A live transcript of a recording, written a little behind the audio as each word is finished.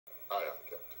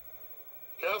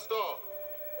Blast off.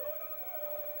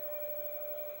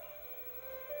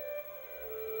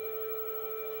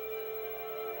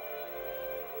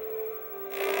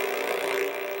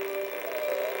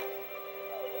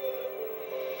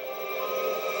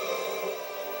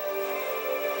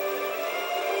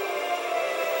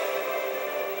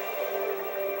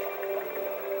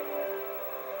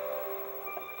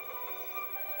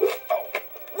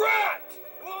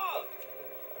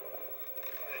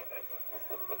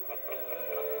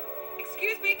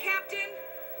 Excuse me, Captain.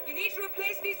 You need to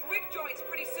replace these rig joints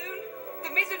pretty soon. The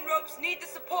mizzen ropes need the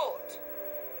support.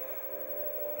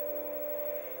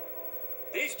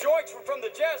 These joints were from the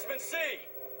Jasmine Sea.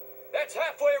 That's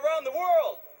halfway around the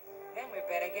world. Then we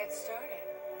better get started.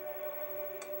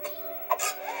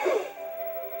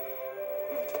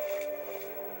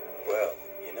 Well,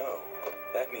 you know,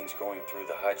 that means going through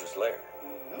the Hydra's lair,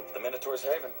 the Minotaur's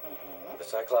Haven, the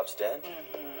Cyclops' Den,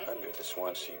 under the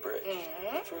Swansea Bridge,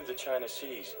 through the China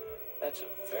Seas. That's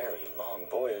a very long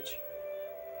voyage,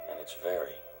 and it's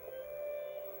very,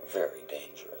 very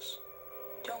dangerous.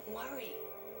 Don't worry.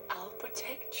 I'll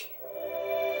protect you.